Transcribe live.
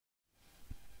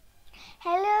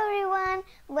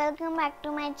welcome back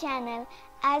to my channel.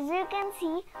 As you can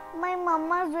see, my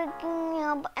mama is waking me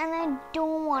up and I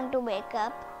don't want to wake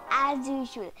up as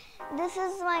usual. This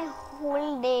is my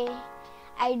whole day.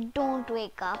 I don't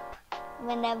wake up.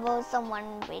 Whenever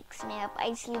someone wakes me up,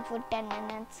 I sleep for 10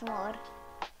 minutes more.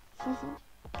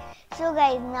 So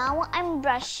guys, now I'm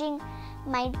brushing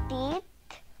my teeth.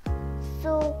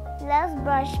 So let's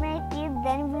brush my teeth,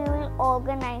 then we will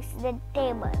organize the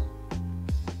table.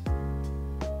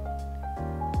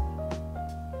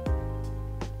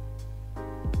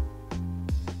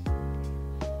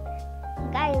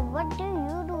 Guys, what do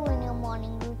you do in your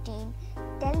morning routine?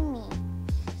 Tell me.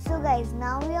 So guys,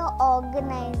 now we are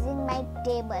organizing my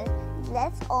table.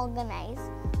 Let's organize.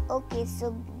 Okay,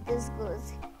 so this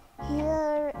goes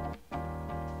here.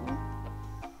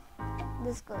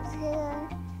 This goes here.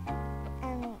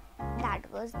 And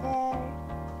that goes there.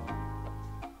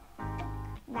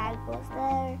 That goes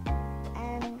there.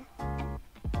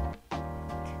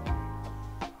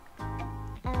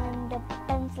 And the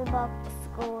pencil box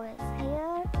goes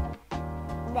here.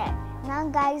 There. Now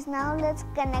guys, now let's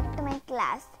connect my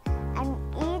class and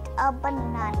eat a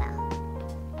banana.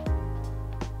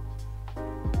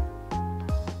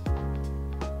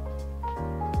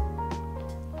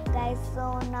 Guys,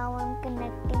 so now I'm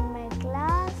connecting my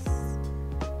class.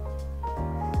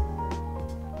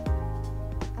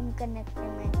 I'm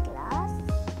connecting my class.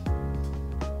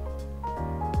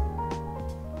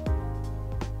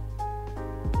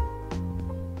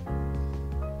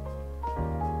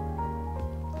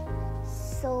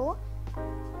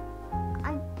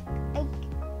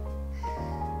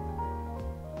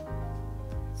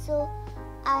 So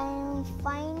I'm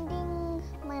finding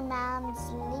my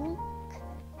mom's link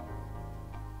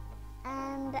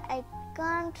and I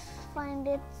can't find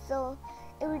it, so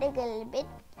it will take a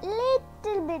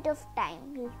little bit of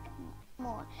time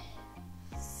more.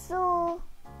 So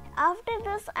after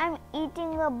this, I'm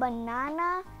eating a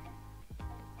banana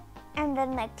and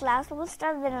then my class will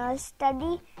start, then I'll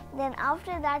study, then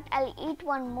after that I'll eat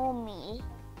one more meal.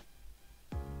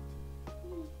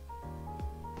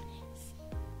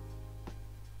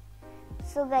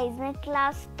 So guys, my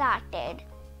class started.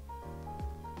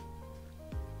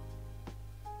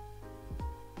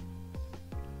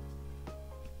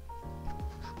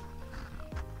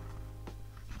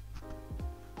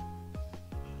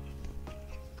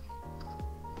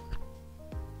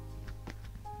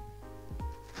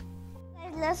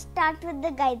 Guys, let's start with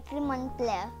the Gayatri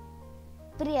Mantra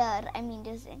prayer.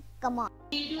 To say, come on.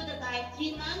 We'll do the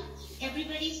Gayatri Mantra.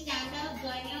 Everybody stand up,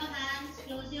 join your hands,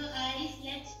 close your eyes.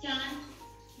 Let's chant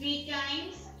 3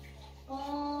 times.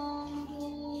 Om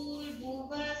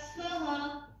Bhurbhuvah Swaha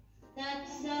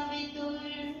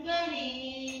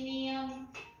Tatsaviturvarenyam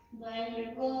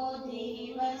Bhargo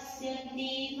Devasya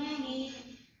Dhimahi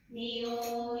Dhiyo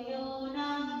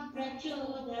Yonah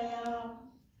Prachodayat.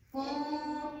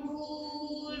 Om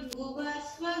Bhurbhuvah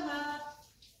Swaha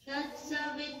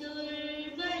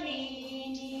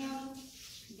Tatsaviturvarenyam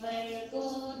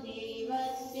Bhargo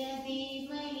Devasya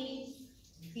Dhimahi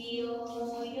Dhiyo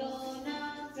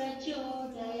Yonah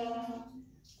Prachodayat.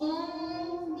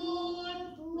 Om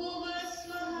Bhurbhuvah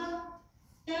Swaha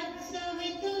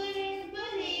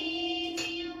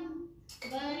Tatsaviturvarenyam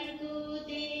Bhargo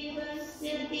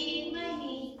Devasya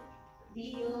Dhimahi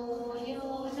Dhiyo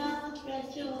Yonah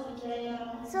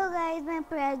Prachodayat. So guys, my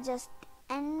prayer just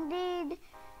ended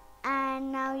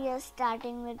and now we are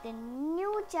starting with a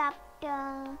new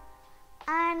chapter.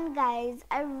 And guys,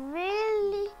 I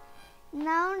really,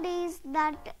 nowadays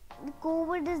that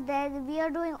COVID is there, we are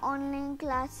doing online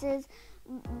classes,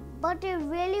 but I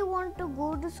really want to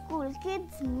go to school.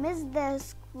 Kids miss their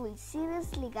school.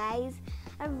 Seriously guys,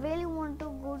 I really want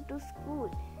to go to school.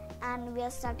 And we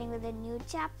are starting with a new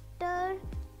chapter,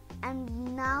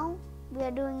 and now we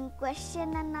are doing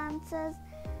question and answers,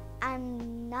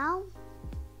 and now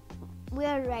we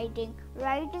are writing.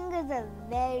 Writing is a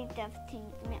very tough thing.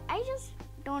 I just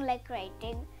don't like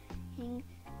writing.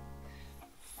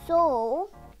 So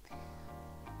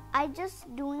I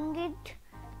just doing it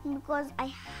because I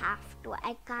have to.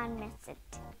 I can't miss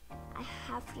it. I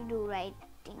have to do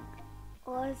writing.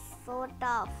 Oh, it's so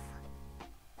tough.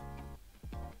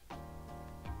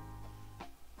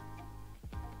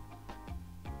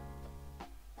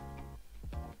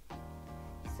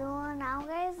 So now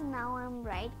guys, now I'm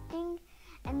writing,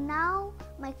 and now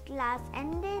my class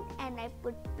ended and I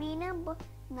put peanut butter.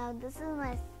 Now this is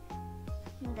my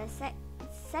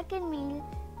second meal,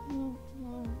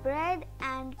 bread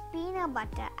and peanut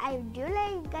butter. I do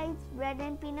like guys bread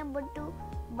and peanut butter,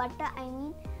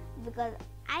 because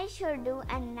I sure do.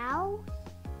 And now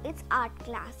it's art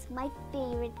class, my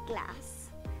favorite class.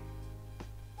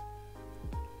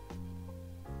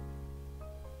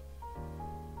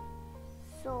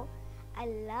 So I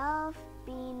love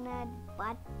peanut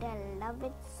butter. Love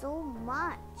it so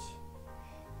much.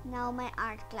 Now my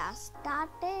art class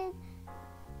started.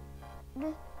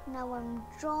 Now I'm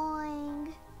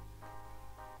drawing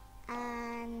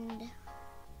and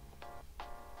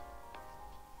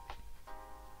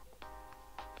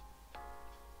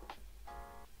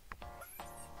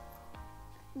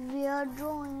we are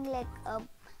drawing like a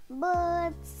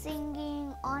bird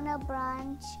singing on a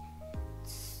branch.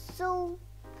 So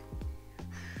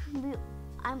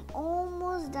I'm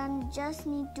almost done, just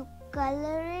need to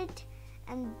color it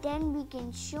and then we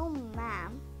can show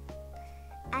ma'am.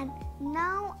 And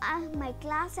now my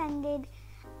class ended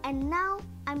and now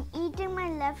I'm eating my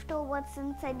leftovers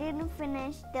since I didn't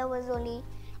finish. There was only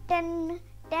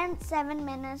 7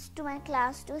 minutes to my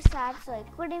class to start, so I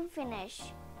couldn't finish.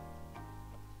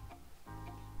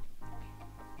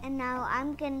 And now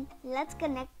let's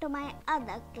connect to my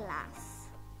other class.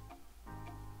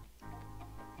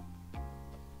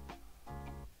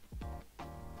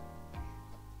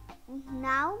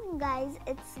 Now guys,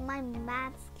 it's my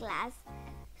maths class.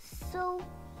 So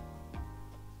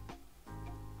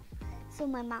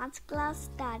my maths class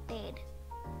started.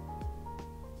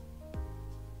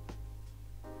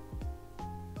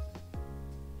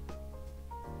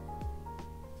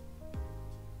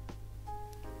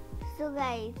 So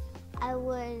guys, I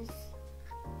was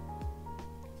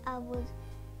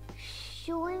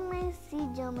showing my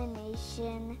seed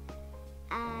germination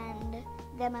and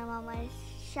then my mama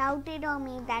shouted on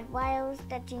me that why I was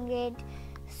touching it.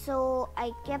 So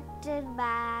I kept it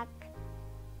back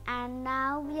and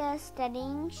now we are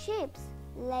studying shapes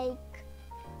like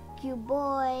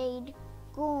cuboid,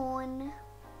 cone,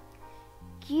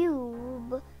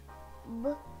 cube,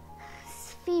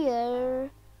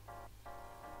 sphere.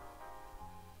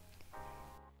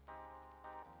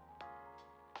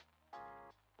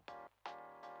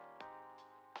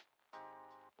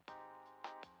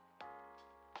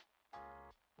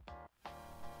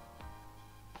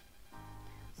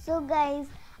 So guys,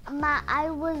 I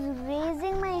was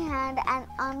raising my hand and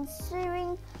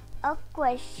answering a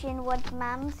question what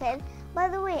ma'am said. By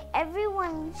the way,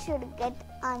 everyone should get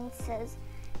answers.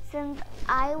 Since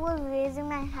I was raising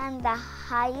my hand the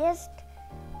highest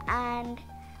and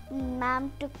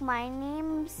ma'am took my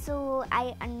name, so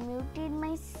I unmuted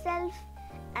myself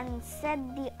and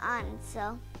said the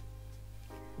answer.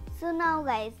 So now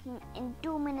guys, in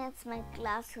 2 minutes my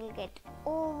class will get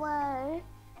over.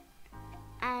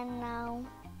 And now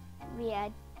we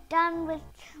are done with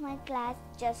my class.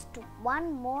 Just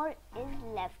one more is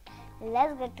left.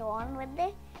 Let's get on with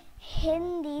the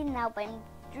Hindi. Now I'm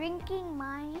drinking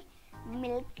my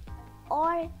milk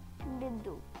or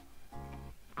dudhu.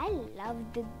 I love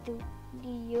dudhu. Do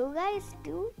you guys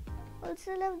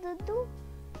also love dudhu?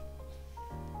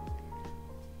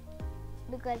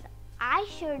 Because I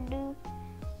sure do.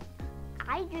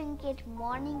 I drink it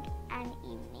morning and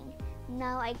evening.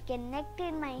 Now I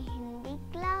connected my Hindi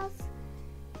class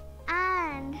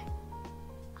and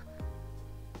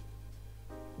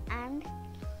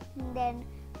then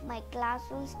my class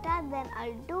will start. Then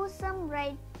I'll do some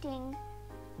writing.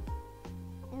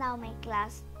 Now my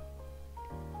class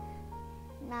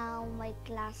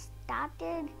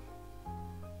started.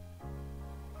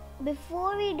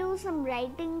 Before we do some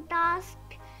writing task,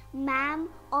 ma'am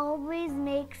always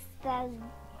makes us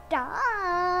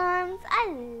dance. I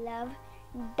love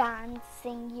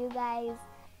dancing, you guys.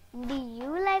 Do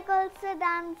you like also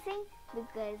dancing?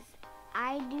 Because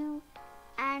I do.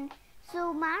 And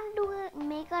so ma'am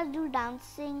make us do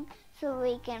dancing so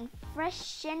we can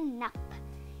freshen up.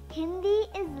 Hindi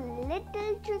is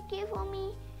little tricky for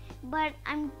me, but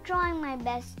I'm trying my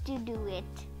best to do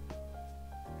it.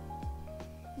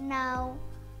 Now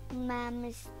ma'am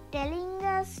is telling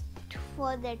us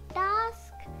for the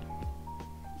task.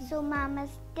 So ma'am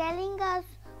is telling us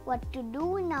what to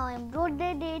do. Now I'm wrote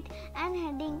the date and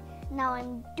heading. Now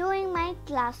I'm doing my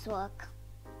classwork.